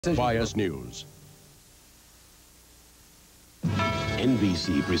WIS News.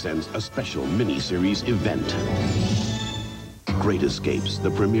 NBC presents a special miniseries event. Great Escapes, the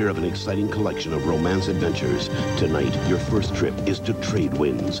premiere of an exciting collection of romance adventures. Tonight, your first trip is to trade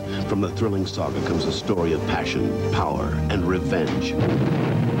winds. From the thrilling saga comes a story of passion, power, and revenge.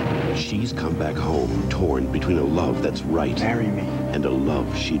 She's come back home, torn between a love that's right. Marry me. And a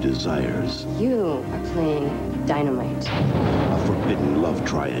love she desires. You are playing dynamite. A forbidden love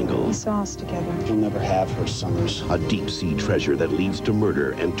triangle. We saw us together. You'll never have her summers. A deep-sea treasure that leads to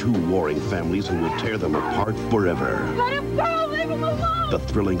murder and two warring families who will tear them apart forever. Let him go! Leave him alone! The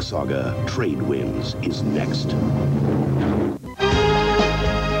thrilling saga, Trade Winds, is next.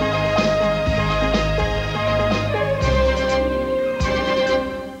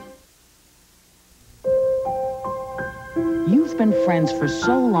 You've been friends for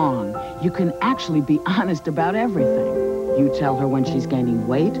so long, you can actually be honest about everything. You tell her when she's gaining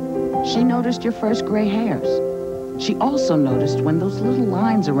weight. She noticed your first gray hairs. She also noticed when those little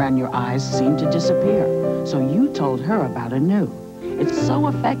lines around your eyes seemed to disappear. So you told her about Anew. It's so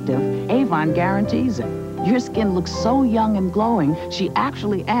effective, Avon guarantees it. Your skin looks so young and glowing, she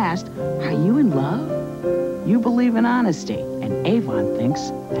actually asked, "Are you in love?" You believe in honesty, and Avon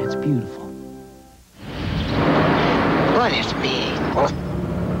thinks that's beautiful. What is me?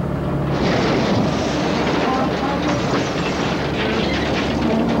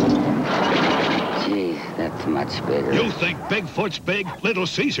 Gee, that's much bigger. You think Bigfoot's big? Little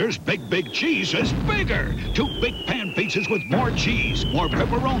Caesar's big cheese is bigger. 2 big pan pizzas with more cheese, more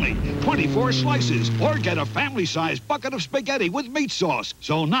pepperoni, 24 slices, or get a family-sized bucket of spaghetti with meat sauce.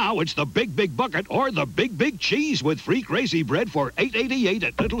 So now it's the big bucket or the big cheese with free crazy bread for $8.88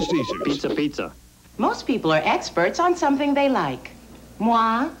 at Little Caesar's. Pizza. Most people are experts on something they like.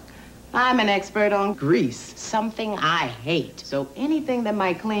 Moi, I'm an expert on grease, something I hate. So anything that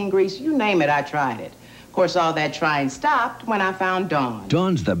might clean grease, you name it, I tried it. Of course, all that trying stopped when I found Dawn.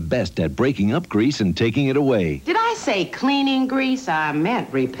 Dawn's the best at breaking up grease and taking it away. Did I say cleaning grease? I meant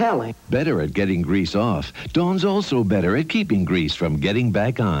repelling. Better at getting grease off. Dawn's also better at keeping grease from getting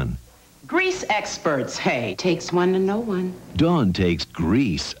back on. Grease experts, hey. Takes one to know one. Dawn takes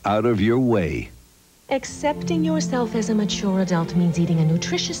grease out of your way. Accepting yourself as a mature adult means eating a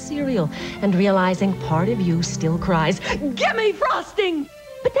nutritious cereal and realizing part of you still cries, "Gimme frosting!"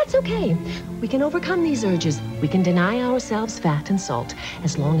 But that's okay. We can overcome these urges. We can deny ourselves fat and salt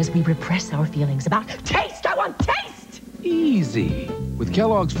as long as we repress our feelings about taste. I want taste! Easy. With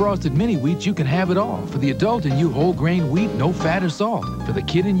Kellogg's Frosted Mini Wheats, you can have it all. For the adult in you, whole grain wheat, no fat or salt. For the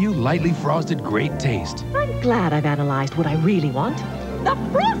kid in you, lightly frosted, great taste. I'm glad I've analyzed what I really want. The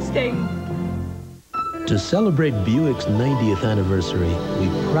frosting! To celebrate Buick's 90th anniversary, we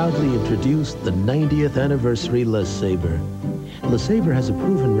proudly introduce the 90th anniversary LeSabre. LeSabre has a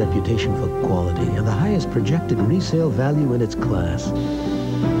proven reputation for quality and the highest projected resale value in its class.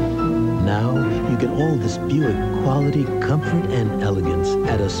 Now, you get all this Buick quality, comfort, and elegance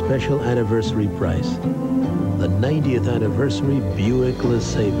at a special anniversary price. The 90th anniversary Buick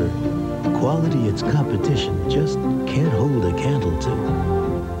LeSabre. Quality its competition just can't hold a candle to.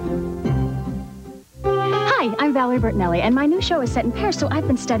 Hi, I'm Valerie Bertinelli, and my new show is set in Paris, so I've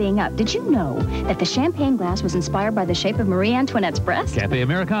been studying up. Did you know that the champagne glass was inspired by the shape of Marie Antoinette's breast? Café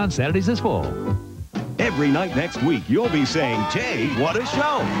Americain, Saturdays is full. Every night next week, you'll be saying, "Jay, what a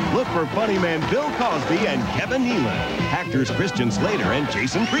show!" Look for funny man Bill Cosby and Kevin Nealon, actors Christian Slater and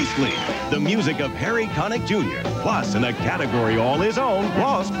Jason Priestley, the music of Harry Connick Jr., plus in a category all his own,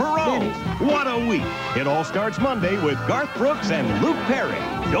 Ross Perot. What a week! It all starts Monday with Garth Brooks and Luke Perry.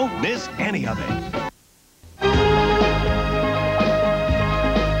 Don't miss any of it.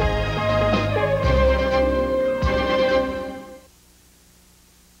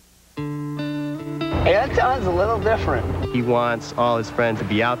 Anton's a little different. He wants all his friends to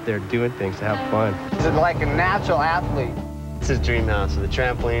be out there doing things, to have fun. He's like a natural athlete. It's his dream house with a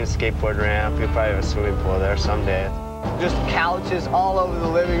trampoline, skateboard ramp. He'll probably have a swimming pool there someday. Just couches all over the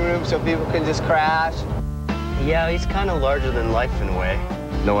living room so people can just crash. Yeah, he's kind of larger than life in a way.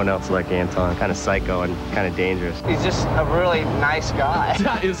 No one else like Anton. Kind of psycho and kind of dangerous. He's just a really nice guy.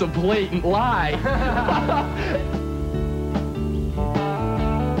 That is a blatant lie.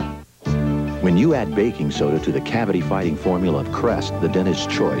 When you add baking soda to the cavity-fighting formula of Crest, the dentist's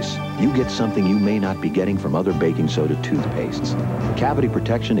choice, you get something you may not be getting from other baking soda toothpastes. Cavity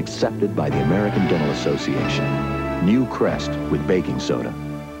protection accepted by the American Dental Association. New Crest with baking soda.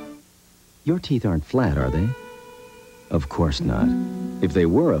 Your teeth aren't flat, are they? Of course not. If they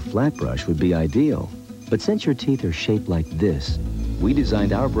were, a flat brush would be ideal. But since your teeth are shaped like this, we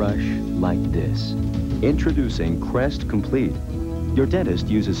designed our brush like this. Introducing Crest Complete. Your dentist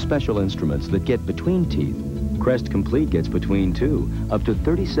uses special instruments that get between teeth. Crest Complete gets between too, up to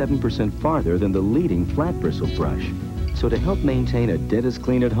 37% farther than the leading flat bristle brush. So to help maintain a dentist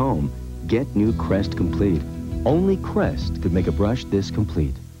clean at home, get new Crest Complete. Only Crest could make a brush this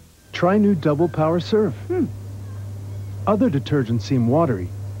complete. Try new Double Power Surf. Other detergents seem watery,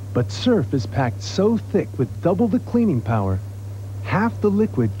 but Surf is packed so thick with double the cleaning power, half the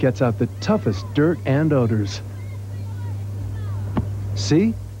liquid gets out the toughest dirt and odors.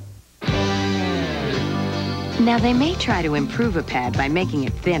 See? Now, they may try to improve a pad by making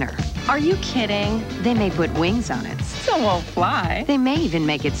it thinner. Are you kidding? They may put wings on it. So it won't fly. They may even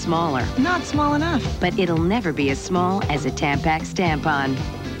make it smaller. Not small enough. But it'll never be as small as a Tampax tampon.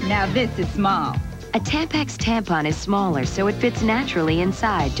 Now this is small. A Tampax tampon is smaller, so it fits naturally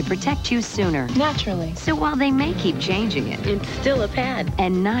inside to protect you sooner. Naturally. So while they may keep changing it, It's still a pad.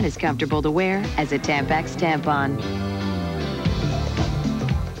 and not as comfortable to wear as a Tampax tampon.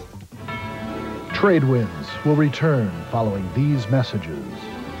 Trade winds will return following these messages.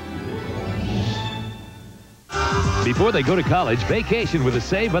 Before they go to college, vacation with the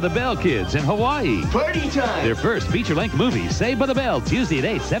Saved by the Bell kids in Hawaii. Party time! Their first feature-length movie, Saved by the Bell, Tuesday at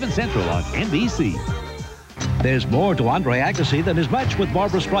 8, 7 Central on NBC. There's more to Andre Agassi than his match with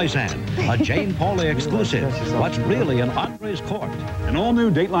Barbra Streisand. A Jane Pauley exclusive. What's really in Andre's court? An all-new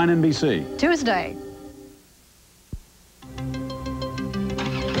Dateline NBC. Tuesday.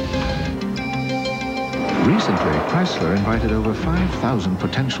 Recently, Chrysler invited over 5,000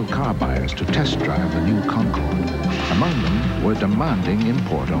 potential car buyers to test drive the new Concorde. Among them were demanding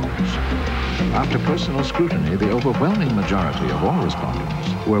import owners. After personal scrutiny, the overwhelming majority of all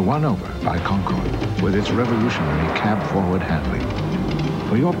respondents were won over by Concorde with its revolutionary cab-forward handling.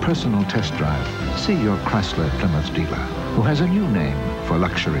 For your personal test drive, see your Chrysler Plymouth dealer, who has a new name for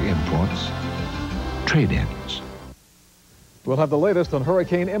luxury imports: trade-ins. We'll have the latest on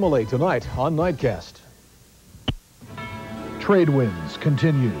Hurricane Emily tonight on Nightcast. Trade Winds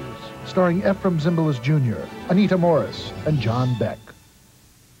continues, starring Ephraim Zimbalist Jr., Anita Morris, and John Beck.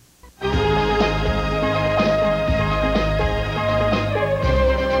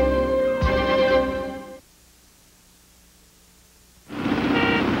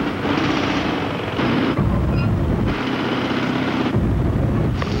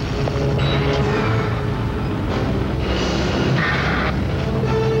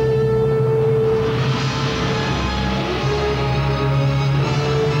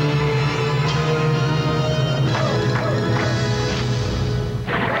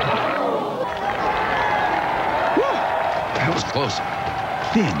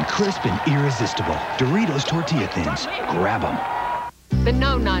 Thin, crisp, and irresistible. Doritos Tortilla Thins. Grab them. The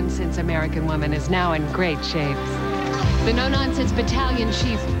no-nonsense American woman is now in great shape. The no-nonsense battalion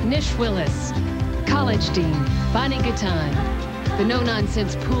chief, Nish Willis. College dean, Bonnie Gatan. The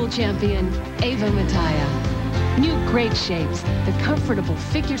no-nonsense pool champion, Ava Mataya. New great shapes, the comfortable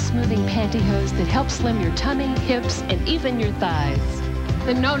figure-smoothing pantyhose that help slim your tummy, hips, and even your thighs.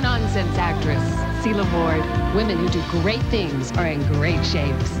 The no-nonsense actress, Celia Ward. Women who do great things are in great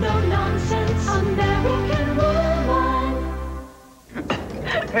shapes. No-nonsense American woman.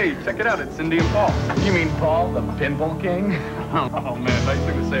 Hey, check it out. It's Cindy and Paul. You mean Paul, the pimple king? Oh, man, nice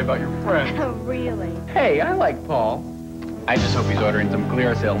thing to say about your friend. Oh, really? Hey, I like Paul. I just hope he's ordering some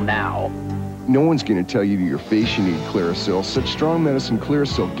Clearasil now. No one's going to tell you to your face you need Clearasil. Such strong medicine,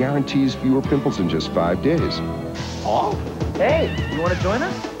 Clearasil guarantees fewer pimples in just 5 days. Paul? Hey, you want to join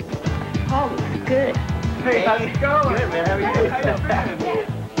us? Oh, good. Hey, how's it going? Good, man. How are you?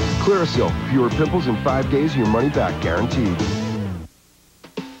 Clearasil, fewer pimples in 5 days, your money back guaranteed.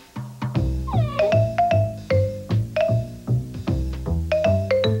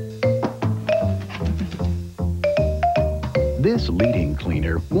 This leading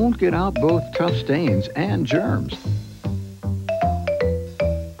cleaner won't get out both tough stains and germs.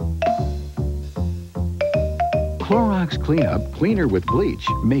 Clorox Clean-Up Cleaner with Bleach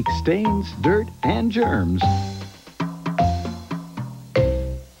makes stains, dirt, and germs.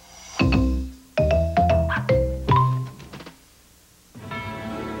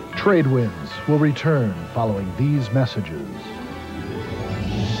 Trade Winds will return following these messages.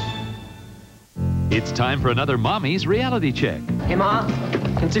 It's time for another Mommies reality check Hey, Ma,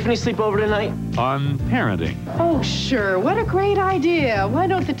 can Tiffany sleep over tonight? on parenting. Oh, sure. What a great idea. Why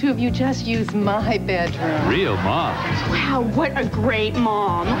don't the two of you just use my bedroom? Real moms. Wow, what a great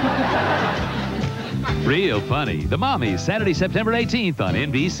mom. Real funny. The Mommies, Saturday, September 18th on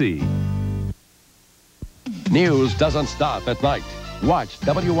NBC. News doesn't stop at night. Watch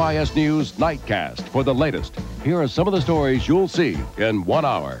WIS News Nightcast for the latest. Here are some of the stories you'll see in 1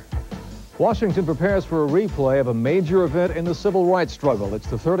 hour. Washington prepares for a replay of a major event in the civil rights struggle. It's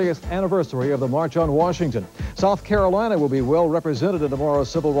the 30th anniversary of the March on Washington. South Carolina will be well represented in tomorrow's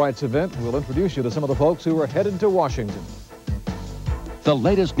civil rights event. We'll introduce you to some of the folks who are headed to Washington. The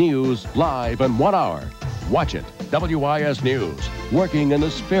latest news live in 1 hour. Watch it. WIS News, working in the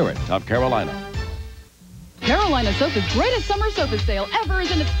spirit of Carolina. Carolina Sofa's greatest summer sofa sale ever is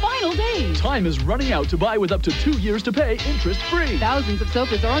in its final days. Time is running out to buy with up to 2 years to pay interest-free. Thousands of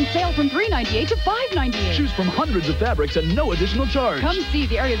sofas are on sale from $398 to $598. Choose from hundreds of fabrics at no additional charge. Come see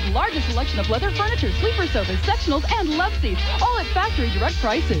the area's largest selection of leather furniture, sleeper sofas, sectionals, and love seats, all at factory direct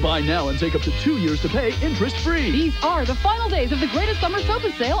prices. Buy now and take up to 2 years to pay interest-free. These are the final days of the greatest summer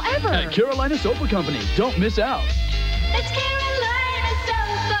sofa sale ever. At Carolina Sofa Company. Don't miss out. It's Carolina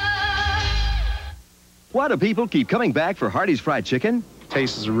Sofa. Why do people keep coming back for Hardees fried chicken?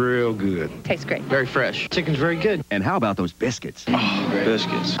 Tastes real good. Tastes great. Very fresh. Chicken's very good. And how about those biscuits? Oh, great.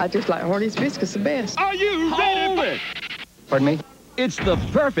 Biscuits. I just like Hardees biscuits the best. Are you ready? Pardon me? It's the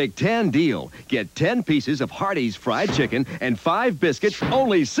perfect 10 deal. Get 10 pieces of Hardees fried chicken and 5 biscuits,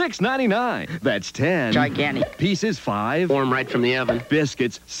 only $6.99. That's 10. Gigantic. Pieces, 5. Warm right from the oven.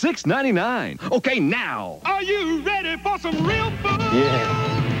 Biscuits, $6.99. Okay, now. Are you ready for some real food?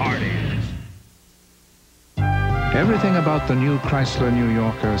 Yeah. Hardees. Everything about the new Chrysler New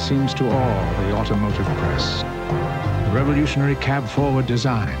Yorker seems to awe the automotive press. The revolutionary cab-forward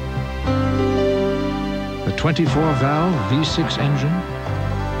design, the 24-valve V6 engine,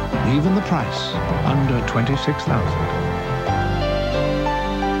 even the price, under $26,000.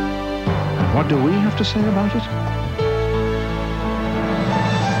 And what do we have to say about it?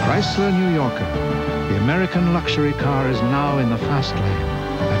 Chrysler New Yorker, the American luxury car, is now in the fast lane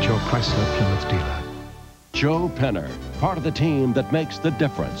at your Chrysler Plymouth dealer. Joe Penner, part of the team that makes the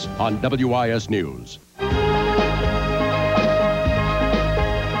difference on WIS News.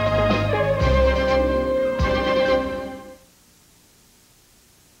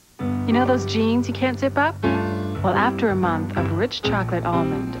 You know those jeans you can't zip up? Well, after a month of rich chocolate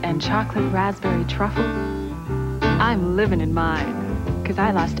almond and chocolate raspberry truffle, I'm living in mine, because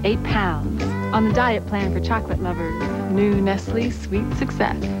I lost 8 pounds on the diet plan for chocolate lovers, new Nestle Sweet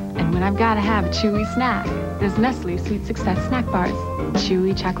Success. And when I've got to have a chewy snack, there's Nestle Sweet Success snack bars.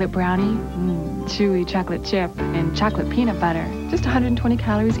 Chewy chocolate brownie, chewy chocolate chip, and chocolate peanut butter. Just 120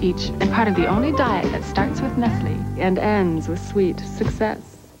 calories each, and part of the only diet that starts with Nestle and ends with sweet success.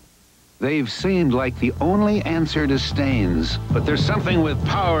 They've seemed like the only answer to stains, but there's something with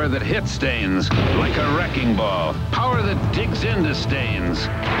power that hits stains, like a wrecking ball. Power that digs into stains,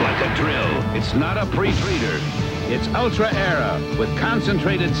 like a drill. It's not a pre-treater. It's Ultra Era with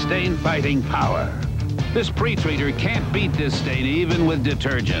concentrated stain-fighting power. This pre-treater can't beat this stain even with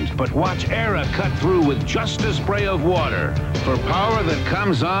detergent, but watch Era cut through with just a spray of water for power that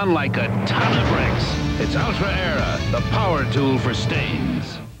comes on like a ton of bricks. It's Ultra Era, the power tool for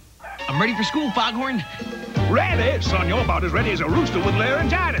stains. I'm ready for school, Foghorn. Ready? Son, you're about as ready as a rooster with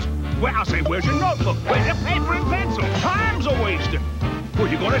laryngitis. Well, I'll say, where's your notebook? Where's your paper and pencil? Time's a wasting. Well,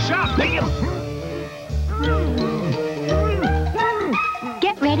 you going to shop, damn.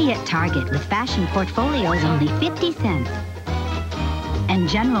 Get ready at Target with fashion portfolios only 50 cents. And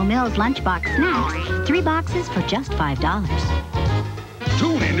General Mills lunchbox snacks, 3 boxes for just $5.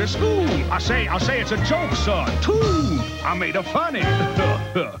 Tune into school. I say it's a joke, son. Tune. I made a funny.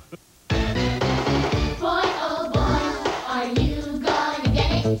 Boy, oh boy, are you gonna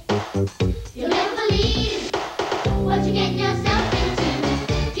get it? You'll never believe what you're getting yourself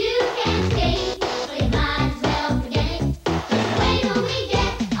into. You can't escape, but you might as well forget it. Just wait till we get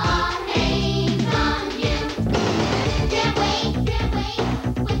our hands on you. Can't wait, can't wait, wait.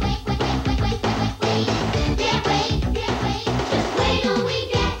 Can't wait. Just wait till we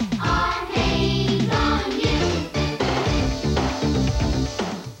get our hands on you.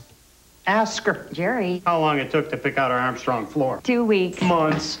 Ask her, Jerry, how long it took to pick out our Armstrong floor. 2 weeks.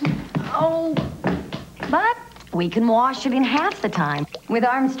 Months. Oh, but we can wash it in half the time with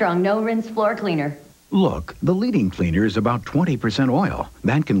Armstrong no-rinse floor cleaner. Look, the leading cleaner is about 20% oil.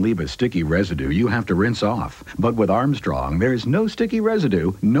 That can leave a sticky residue you have to rinse off. But with Armstrong, there's no sticky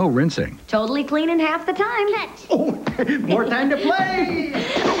residue, no rinsing. Totally clean in half the time. Oh, more time to play.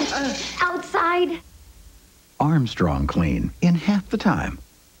 Outside. Armstrong Clean in half the time.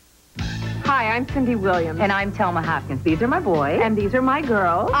 Hi, I'm Cindy Williams. And I'm Telma Hopkins. These are my boys. And these are my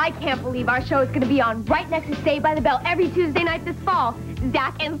girls. I can't believe our show is going to be on right next to Saved by the Bell every Tuesday night this fall.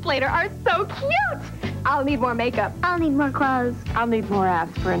 Zach and Slater are so cute. I'll need more makeup. I'll need more clothes. I'll need more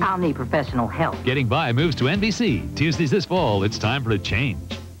aspirin. I'll need professional help. Getting by moves to NBC. Tuesdays this fall, it's time for a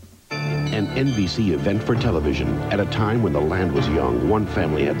change. an NBC event for television. At a time when the land was young, one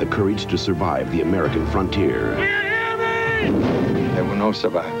family had the courage to survive the American frontier. There were no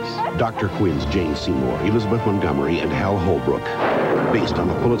survivors. Dr. Quinn's Jane Seymour, Elizabeth Montgomery, and Hal Holbrook. Based on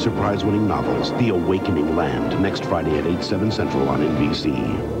the Pulitzer Prize-winning novels, The Awakening Land, next Friday at 8/7 Central on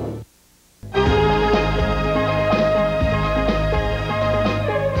NBC.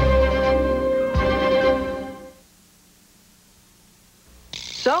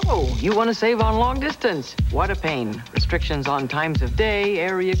 So, you want to save on long distance? What a pain. Restrictions on times of day,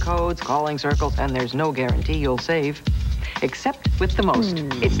 area codes, calling circles, and there's no guarantee you'll save. Except with the Most.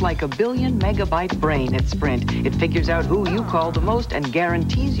 It's like a 1 billion megabyte brain at Sprint. It figures out who you call the most and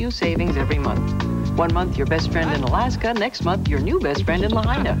guarantees you savings every month. 1 month, your best friend in Alaska. Next month, your new best friend in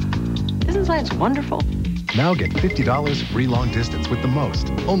Lahaina. Isn't science wonderful? Now get $50 free long distance with the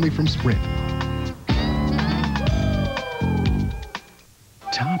Most, only from Sprint.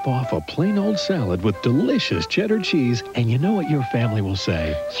 Top off a plain old salad with delicious cheddar cheese, and you know what your family will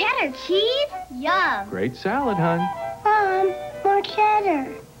say. Cheddar cheese? Yum. Great salad, hon. Mom, more cheddar.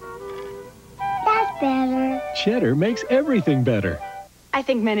 That's better. Cheddar makes everything better. I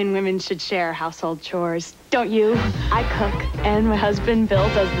think men and women should share household chores. Don't you? I cook, and my husband, Bill,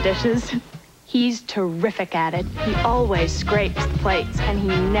 does the dishes. He's terrific at it. He always scrapes the plates, and he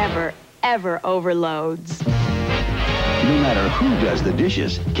never, ever overloads. No matter who does the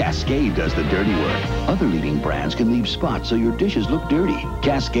dishes, Cascade does the dirty work. Other leading brands can leave spots so your dishes look dirty.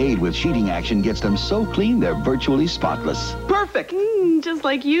 Cascade with sheeting action gets them so clean they're virtually spotless. Perfect! Just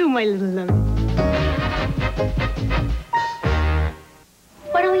like you, my little...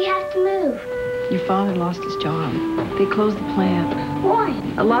 Why do we have to move? Your father lost his job. They closed the plant. Why?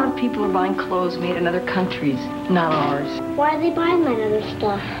 A lot of people are buying clothes made in other countries, not ours. Why are they buying that other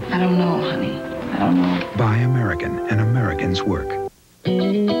stuff? I don't know, honey. I don't know. Buy American, and Americans work.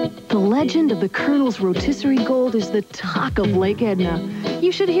 The legend of the Colonel's rotisserie gold is the talk of Lake Edna.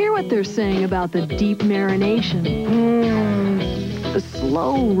 You should hear what they're saying about the deep marination. The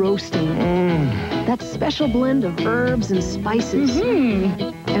slow roasting. That special blend of herbs and spices.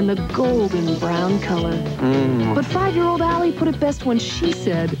 And the golden brown color. But 5-year-old Allie put it best when she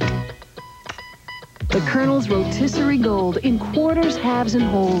said, the Colonel's rotisserie gold in quarters, halves, and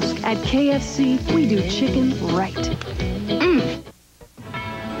wholes. At KFC, we do chicken right.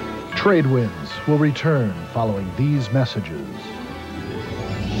 Trade winds will return following these messages.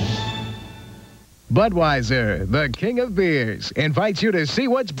 Budweiser, the king of beers, invites you to see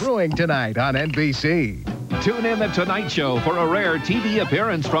what's brewing tonight on NBC. Tune in The Tonight Show for a rare TV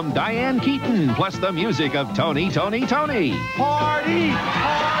appearance from Diane Keaton, plus the music of Tony, Tony, Tony. Party!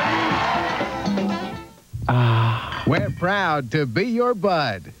 We're proud to be your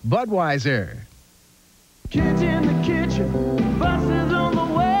Bud. Budweiser. Kids in the kitchen, buses on the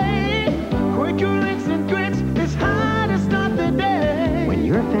way. Quaker licks and grits, it's how to start the day. When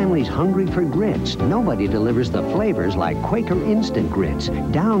your family's hungry for grits, nobody delivers the flavors like Quaker Instant Grits.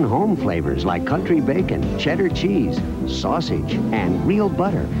 Down-home flavors like country bacon, cheddar cheese, sausage, and real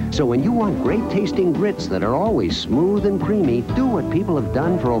butter. So when you want great-tasting grits that are always smooth and creamy, do what people have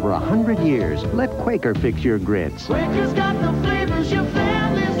done for over 100 years. Let Quaker fix your grits. Quaker's got the flavors your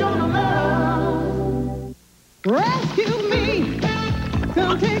family's gonna love. Rescue me,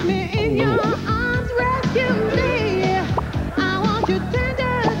 come take me in your arms, rescue me. I want you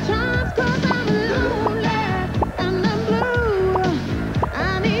tender charms, 'cause I'm lonely and I'm blue.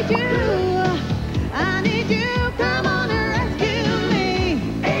 I need you, come on and rescue me.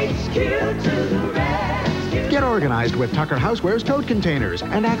 HQ to the rescue. Get organized with Tucker Houseware's tote containers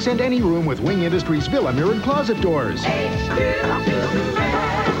and accent any room with Wing Industries Villa mirrored closet doors.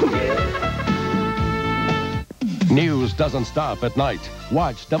 News doesn't stop at night.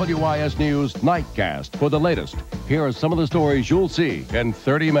 Watch WIS News Nightcast for the latest. Here are some of the stories you'll see in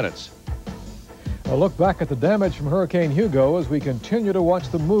 30 minutes. A look back at the damage from Hurricane Hugo as we continue to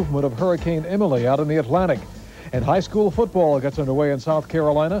watch the movement of Hurricane Emily out in the Atlantic. And high school football gets underway in South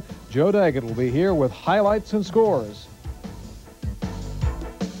Carolina. Joe Daggett will be here with highlights and scores.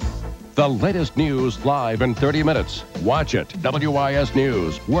 The latest news live in 30 minutes. Watch it. WIS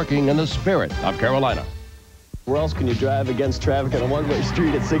News, working in the spirit of Carolina. Where else can you drive against traffic on a one-way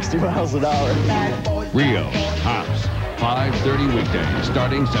street at 60 miles an hour? Rio, Hops, 5:30 weekdays,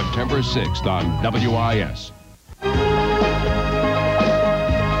 starting September 6th on WIS.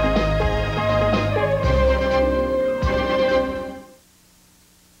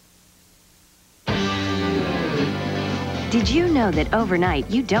 Did you know that overnight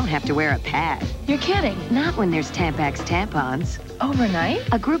you don't have to wear a pad? You're kidding. Not when there's Tampax tampons. Overnight?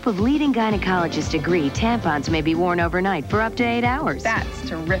 A group of leading gynecologists agree tampons may be worn overnight for up to 8 hours. That's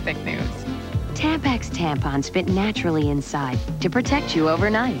terrific news. Tampax tampons fit naturally inside to protect you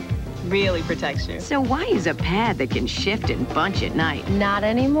overnight. Really protects you. So why use a pad that can shift and bunch at night? Not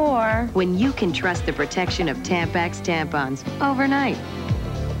anymore. When you can trust the protection of Tampax tampons overnight.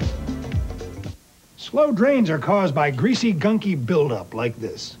 Slow drains are caused by greasy, gunky buildup like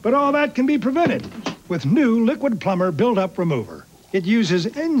this. But all that can be prevented with new Liquid Plumber Buildup Remover. It uses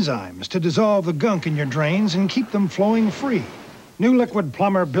enzymes to dissolve the gunk in your drains and keep them flowing free. New Liquid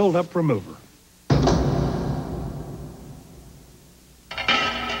Plumber Buildup Remover.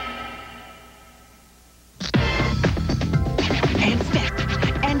 And step.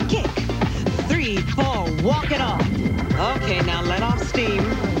 And kick. 3, 4, walk it off. Okay, now let off steam.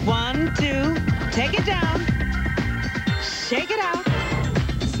 1, 2, take it down. Shake it out.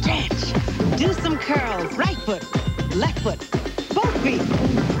 Stretch. Do some curls. Right foot, left foot, both feet.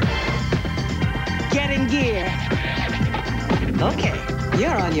 Get in gear. Okay,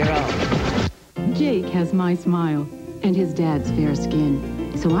 you're on your own. Jake has my smile and his dad's fair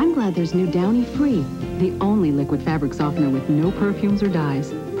skin. So I'm glad there's new Downy Free, the only liquid fabric softener with no perfumes or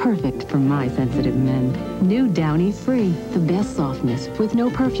dyes. Perfect for my sensitive men. New Downy Free, the best softness with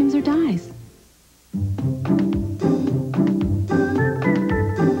no perfumes or dyes.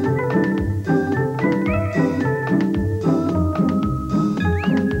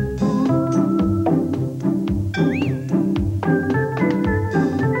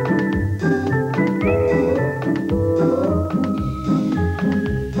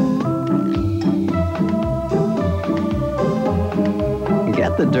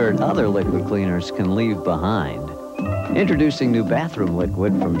 The dirt other liquid cleaners can leave behind. Introducing new bathroom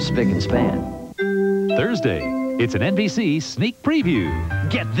liquid from Spick and Span. Thursday, it's an NBC sneak preview.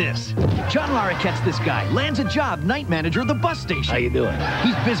 Get this. John Larroquette's this guy. Lands a job, night manager at the bus station. How you doing?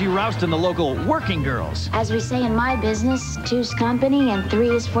 He's busy rousting the local working girls. As we say in my business, 2's company and 3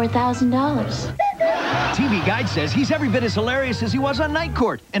 is $4,000. TV Guide says he's every bit as hilarious as he was on Night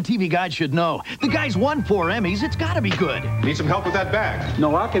Court. And TV Guide should know. The guy's won 4 Emmys. It's got to be good. Need some help with that bag?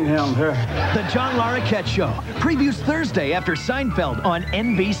 No, I can handle her. The John Larroquette Show. Previews Thursday after Seinfeld on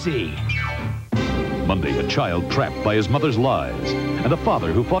NBC. Monday, a child trapped by his mother's lies, and a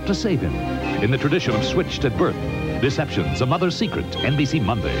father who fought to save him. In the tradition of switched at birth, Deceptions, a Mother's Secret, NBC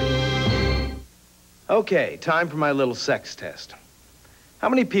Monday. Okay, time for my little sex test. How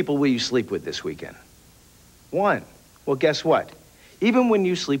many people will you sleep with this weekend? 1. Well, guess what? Even when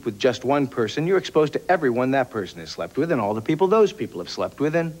you sleep with just one person, you're exposed to everyone that person has slept with and all the people those people have slept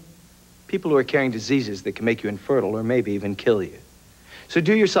with and people who are carrying diseases that can make you infertile or maybe even kill you. So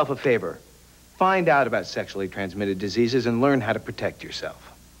do yourself a favor. Find out about sexually transmitted diseases and learn how to protect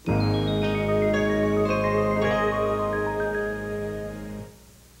yourself.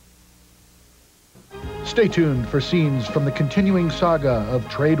 Stay tuned for scenes from the continuing saga of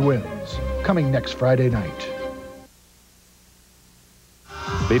trade winds, coming next Friday night.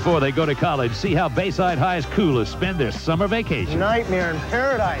 Before they go to college, see how Bayside High's coolers spend their summer vacation. Nightmare in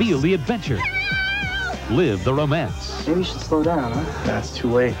paradise. Feel the adventure. Live the romance. Maybe you should slow down, huh? That's too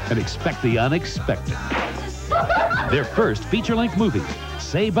late. And expect the unexpected. Their first feature-length movie,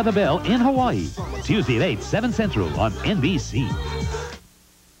 Saved by the Bell in Hawaii. Tuesday at 8, 7 Central on NBC.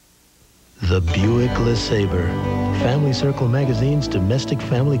 The Buick LeSabre, Family Circle Magazine's Domestic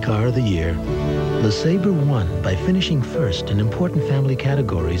Family Car of the Year. LeSabre won by finishing first in important family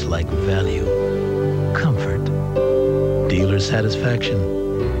categories like value, comfort, dealer satisfaction,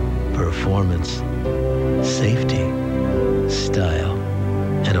 performance, safety, style,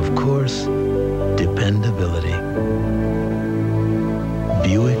 and of course, dependability.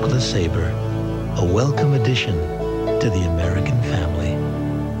 Buick LeSabre, a welcome addition to the American family.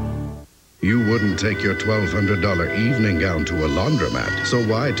 You wouldn't take your $1,200 evening gown to a laundromat, so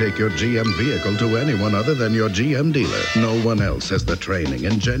why take your GM vehicle to anyone other than your GM dealer? No one else has the training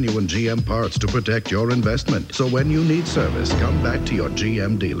and genuine GM parts to protect your investment. So when you need service, come back to your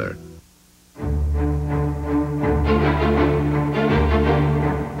GM dealer.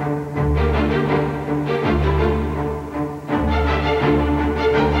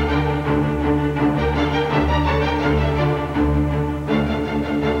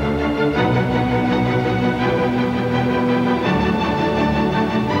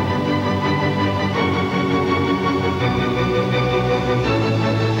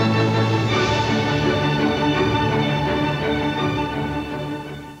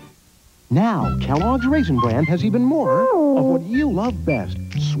 Now, Kellogg's Raisin Bran has even more of what you love best.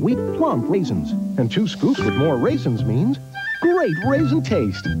 Sweet, plump raisins. And 2 scoops with more raisins means great raisin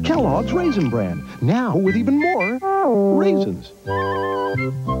taste. Kellogg's Raisin Bran. Now with even more raisins.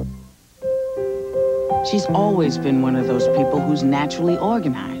 She's always been one of those people who's naturally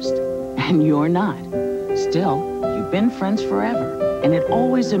organized. and you're not. Still, you've been friends forever, and it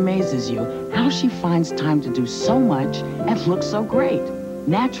always amazes you how she finds time to do so much and look so great.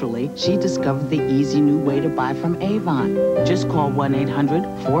 Naturally, she discovered the easy new way to buy from Avon. Just call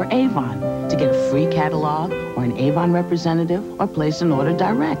 1-800-4AVON to get a free catalog or an Avon representative or place an order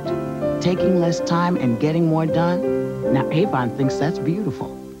direct. Taking less time and getting more done? Now Avon thinks that's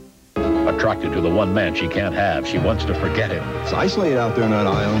beautiful. Attracted to the one man she can't have, she wants to forget him. It's isolated out there on that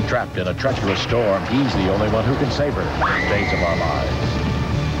island. Trapped in a treacherous storm, he's the only one who can save her. Days of our lives.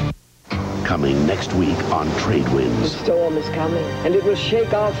 Coming next week on Trade Winds. The storm is coming, and it will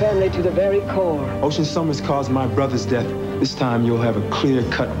shake our family to the very core. Ocean Summers caused my brother's death. This time you'll have a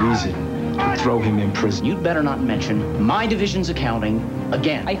clear-cut reason to throw him in prison. You'd better not mention my division's accounting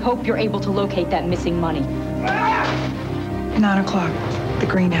again. I hope you're able to locate that missing money. 9 o'clock, the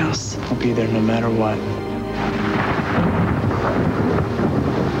greenhouse. I'll be there no matter what.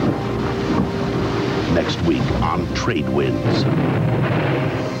 Next week on Trade Winds.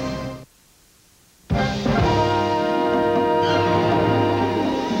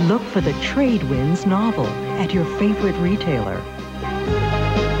 Look for the Trade Winds novel at your favorite retailer.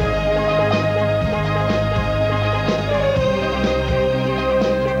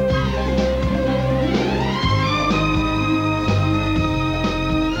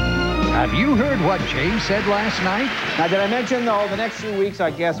 Have you heard what James said last night? Now, did I mention, though, the next few weeks, I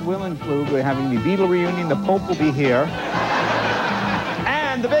guess, Will and Flug, we're having the Beatle reunion, the Pope will be here.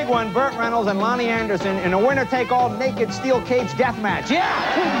 And the big one, Burt Reynolds and Lonnie Anderson in a winner-take-all naked steel cage death match. Yeah!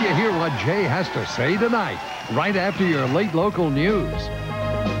 Will you hear what Jay has to say tonight, right after your late local news?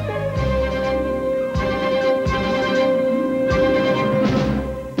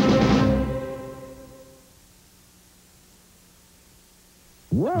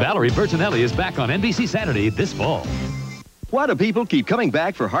 Valerie Bertinelli is back on NBC Saturday this fall. Why do people keep coming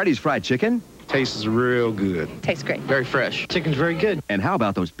back for Hardees fried chicken? Tastes real good. Tastes great. Very fresh. Chicken's very good. And how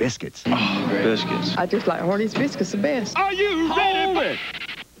about those biscuits? Oh, great. Biscuits. I just like Hardees biscuits the best. Are you ready for it?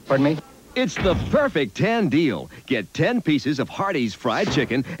 Pardon me? It's the perfect 10 deal. Get 10 pieces of Hardees fried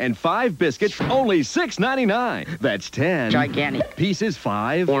chicken and 5 biscuits for only $6.99. That's 10. Gigantic. Pieces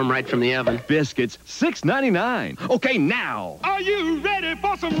 5. Warm right from the oven. Biscuits $6.99. Okay, now. Are you ready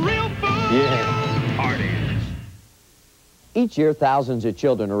for some real food? Yeah. Hardees. Each year, thousands of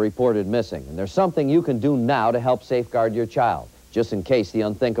children are reported missing, and there's something you can do now to help safeguard your child, just in case the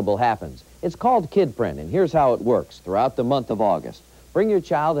unthinkable happens. It's called KidPrint, and here's how it works throughout the month of August. Bring your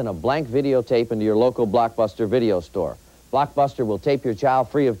child in a blank videotape into your local Blockbuster video store. Blockbuster will tape your child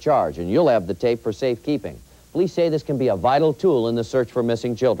free of charge, and you'll have the tape for safekeeping. Police say this can be a vital tool in the search for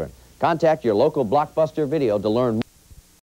missing children. Contact your local Blockbuster video to learn more.